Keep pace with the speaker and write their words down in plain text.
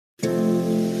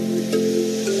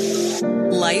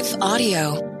Life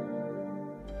Audio.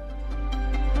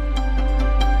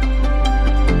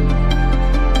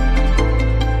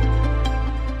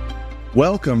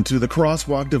 Welcome to the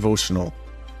Crosswalk Devotional.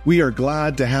 We are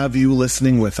glad to have you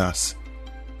listening with us.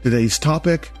 Today's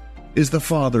topic is the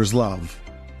Father's love.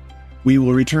 We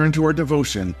will return to our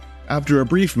devotion after a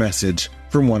brief message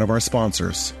from one of our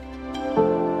sponsors.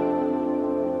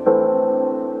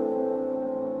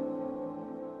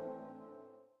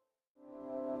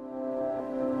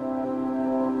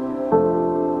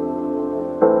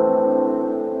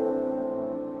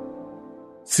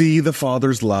 See the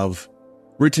Father's Love,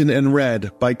 written and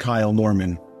read by Kyle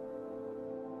Norman.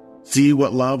 See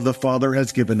what love the Father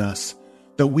has given us,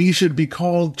 that we should be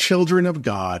called children of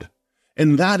God,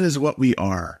 and that is what we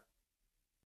are.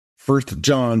 1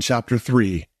 John chapter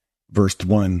 3, verse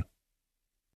 1.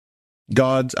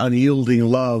 God's unyielding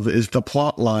love is the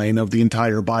plot line of the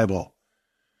entire Bible.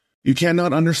 You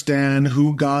cannot understand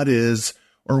who God is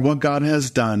or what God has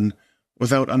done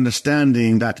without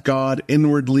understanding that God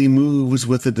inwardly moves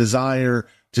with a desire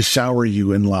to shower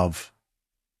you in love.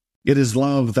 It is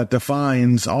love that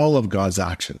defines all of God's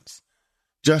actions,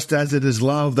 just as it is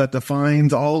love that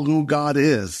defines all who God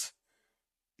is.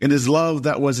 It is love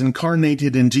that was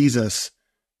incarnated in Jesus,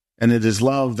 and it is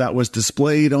love that was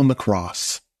displayed on the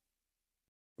cross.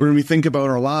 When we think about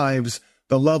our lives,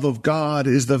 the love of God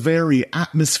is the very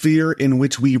atmosphere in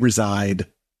which we reside.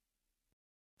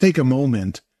 Take a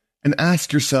moment and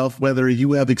ask yourself whether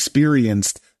you have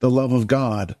experienced the love of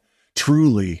God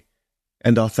truly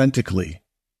and authentically.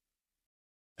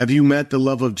 Have you met the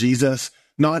love of Jesus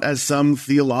not as some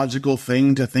theological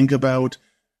thing to think about,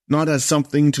 not as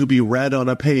something to be read on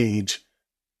a page,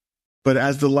 but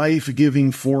as the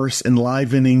life-giving force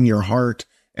enlivening your heart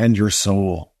and your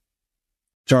soul?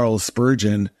 Charles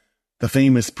Spurgeon, the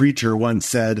famous preacher, once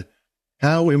said,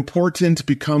 "How important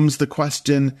becomes the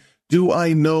question, do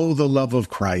I know the love of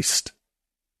Christ?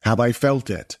 Have I felt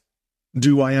it?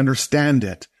 Do I understand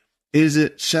it? Is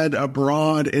it shed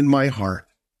abroad in my heart?"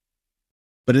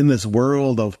 But in this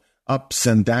world of ups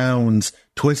and downs,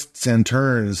 twists and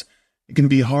turns, it can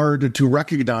be hard to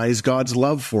recognize God's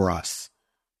love for us.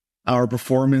 Our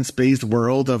performance-based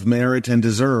world of merit and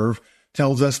deserve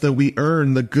tells us that we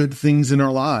earn the good things in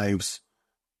our lives.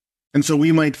 And so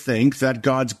we might think that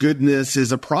God's goodness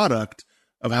is a product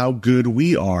of how good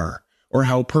we are or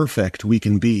how perfect we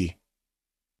can be.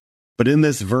 But in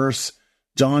this verse,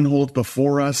 John holds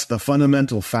before us the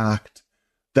fundamental fact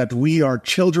that we are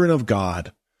children of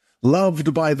God,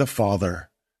 loved by the Father.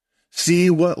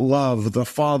 See what love the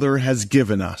Father has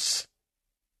given us.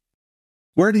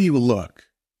 Where do you look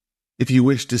if you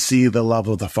wish to see the love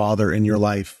of the Father in your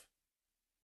life?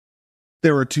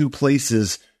 There are two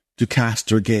places to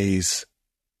cast your gaze.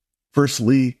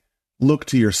 Firstly, look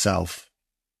to yourself.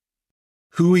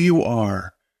 Who you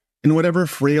are, in whatever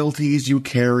frailties you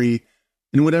carry,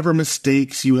 in whatever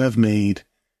mistakes you have made,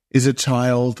 is a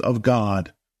child of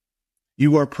God.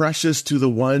 You are precious to the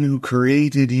one who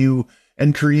created you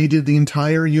and created the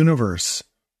entire universe.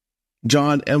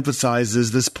 John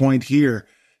emphasizes this point here.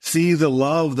 See the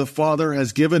love the Father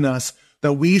has given us,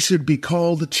 that we should be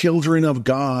called children of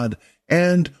God,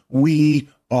 and we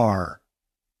are.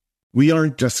 We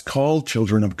aren't just called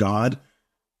children of God.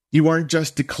 You aren't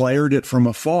just declared it from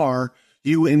afar.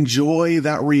 You enjoy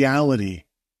that reality.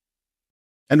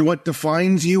 And what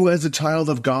defines you as a child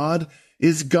of God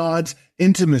is God's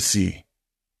intimacy.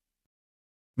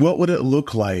 What would it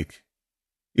look like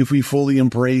if we fully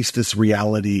embraced this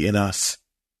reality in us?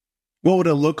 What would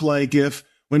it look like if,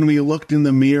 when we looked in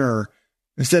the mirror,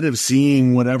 instead of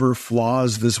seeing whatever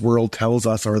flaws this world tells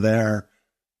us are there,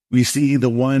 we see the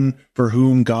one for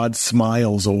whom God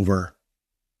smiles over?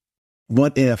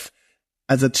 What if,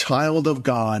 as a child of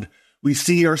God, we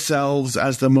see ourselves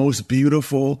as the most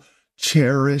beautiful,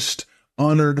 cherished,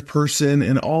 honored person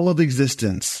in all of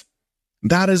existence?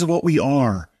 That is what we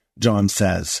are, John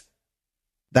says.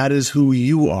 That is who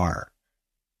you are.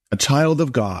 A child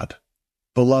of God,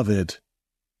 beloved,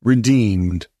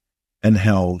 redeemed, and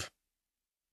held.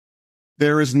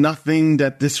 There is nothing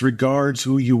that disregards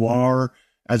who you are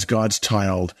as God's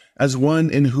child, as one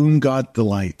in whom God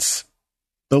delights.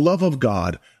 The love of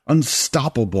God,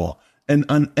 unstoppable and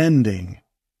unending,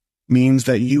 means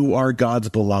that you are God's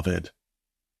beloved.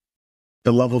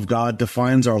 The love of God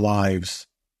defines our lives,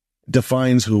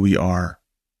 defines who we are.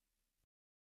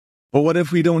 But what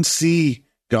if we don't see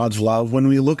God's love when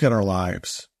we look at our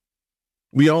lives?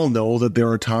 We all know that there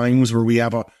are times where we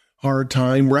have a hard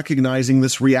time recognizing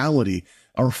this reality.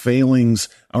 Our failings,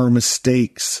 our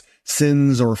mistakes,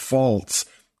 sins or faults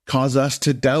cause us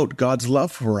to doubt God's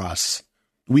love for us.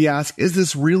 We ask, is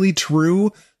this really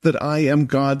true that I am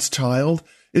God's child?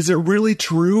 Is it really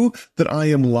true that I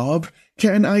am loved?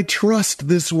 Can I trust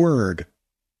this word?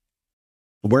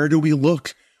 Where do we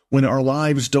look when our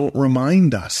lives don't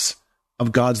remind us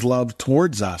of God's love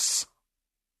towards us?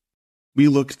 We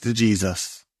look to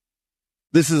Jesus.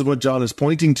 This is what John is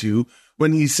pointing to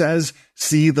when he says,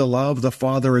 see the love the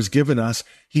Father has given us.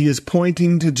 He is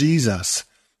pointing to Jesus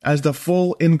as the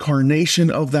full incarnation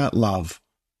of that love.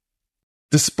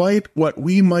 Despite what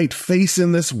we might face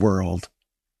in this world,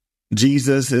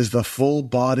 Jesus is the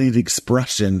full-bodied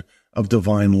expression of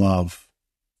divine love.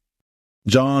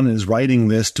 John is writing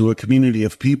this to a community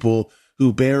of people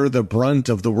who bear the brunt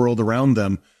of the world around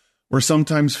them, where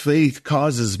sometimes faith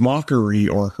causes mockery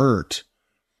or hurt.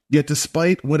 Yet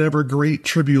despite whatever great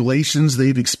tribulations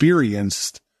they've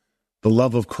experienced, the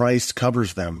love of Christ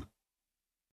covers them.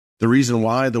 The reason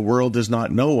why the world does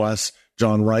not know us,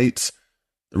 John writes,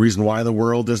 the reason why the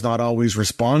world does not always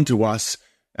respond to us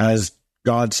as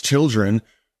God's children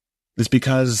is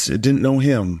because it didn't know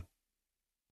him.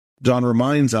 John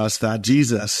reminds us that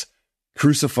Jesus,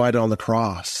 crucified on the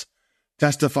cross,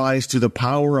 testifies to the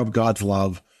power of God's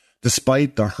love,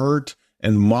 despite the hurt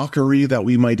and mockery that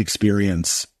we might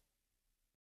experience.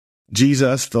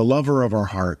 Jesus, the lover of our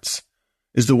hearts,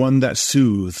 is the one that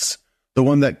soothes, the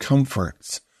one that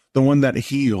comforts, the one that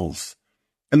heals,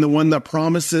 and the one that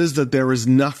promises that there is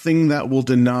nothing that will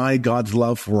deny God's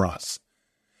love for us.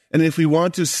 And if we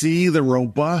want to see the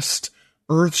robust,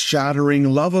 earth-shattering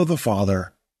love of the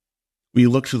Father, we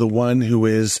look to the one who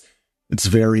is its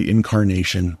very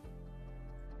incarnation,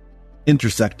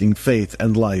 intersecting faith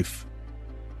and life.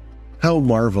 How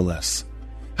marvelous,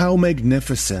 how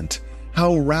magnificent,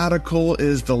 how radical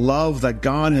is the love that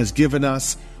God has given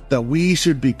us that we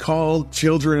should be called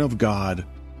children of God.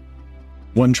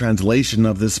 One translation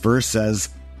of this verse says,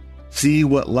 see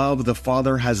what love the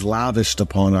Father has lavished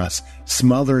upon us,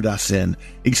 smothered us in,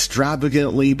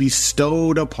 extravagantly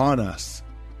bestowed upon us,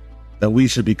 that we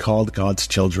should be called God's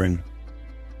children.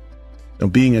 Now,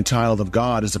 being a child of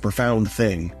God is a profound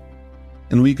thing,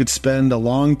 and we could spend a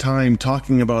long time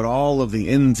talking about all of the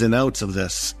ins and outs of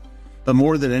this. But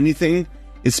more than anything,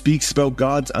 it speaks about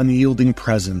God's unyielding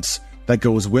presence that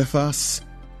goes with us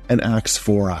and acts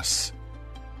for us.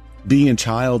 Being a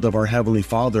child of our Heavenly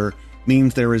Father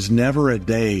means there is never a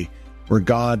day where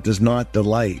God does not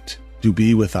delight to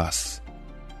be with us.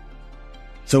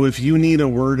 So if you need a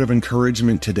word of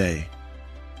encouragement today,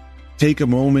 take a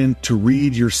moment to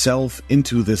read yourself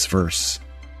into this verse.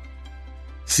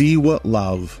 See what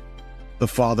love the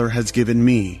Father has given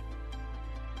me,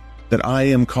 that I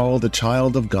am called a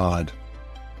child of God,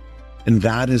 and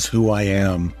that is who I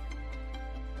am.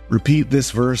 Repeat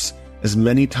this verse as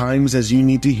many times as you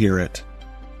need to hear it,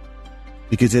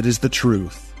 because it is the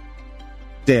truth.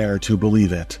 Dare to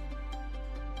believe it.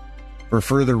 For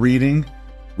further reading,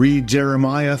 read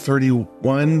Jeremiah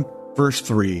 31, verse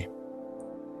 3,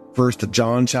 1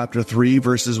 John chapter 3,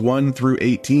 verses 1 through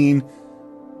 18,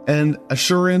 and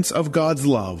Assurance of God's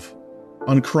Love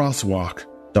on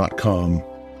crosswalk.com.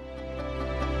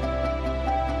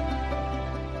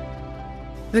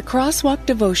 The Crosswalk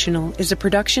Devotional is a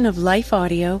production of Life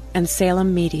Audio and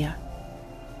Salem Media.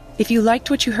 If you liked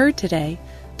what you heard today,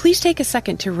 please take a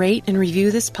second to rate and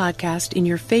review this podcast in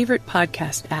your favorite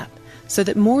podcast app so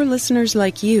that more listeners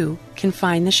like you can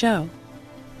find the show.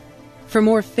 For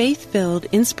more faith-filled,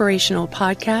 inspirational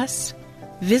podcasts,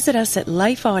 visit us at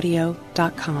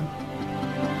lifeaudio.com.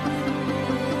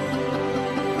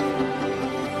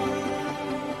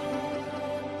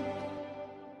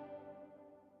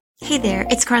 Hey there,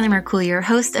 it's Carly Mercourier,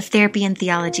 host of Therapy and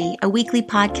Theology, a weekly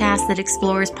podcast that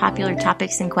explores popular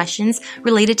topics and questions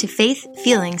related to faith,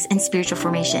 feelings, and spiritual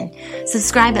formation.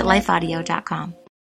 Subscribe at lifeaudio.com.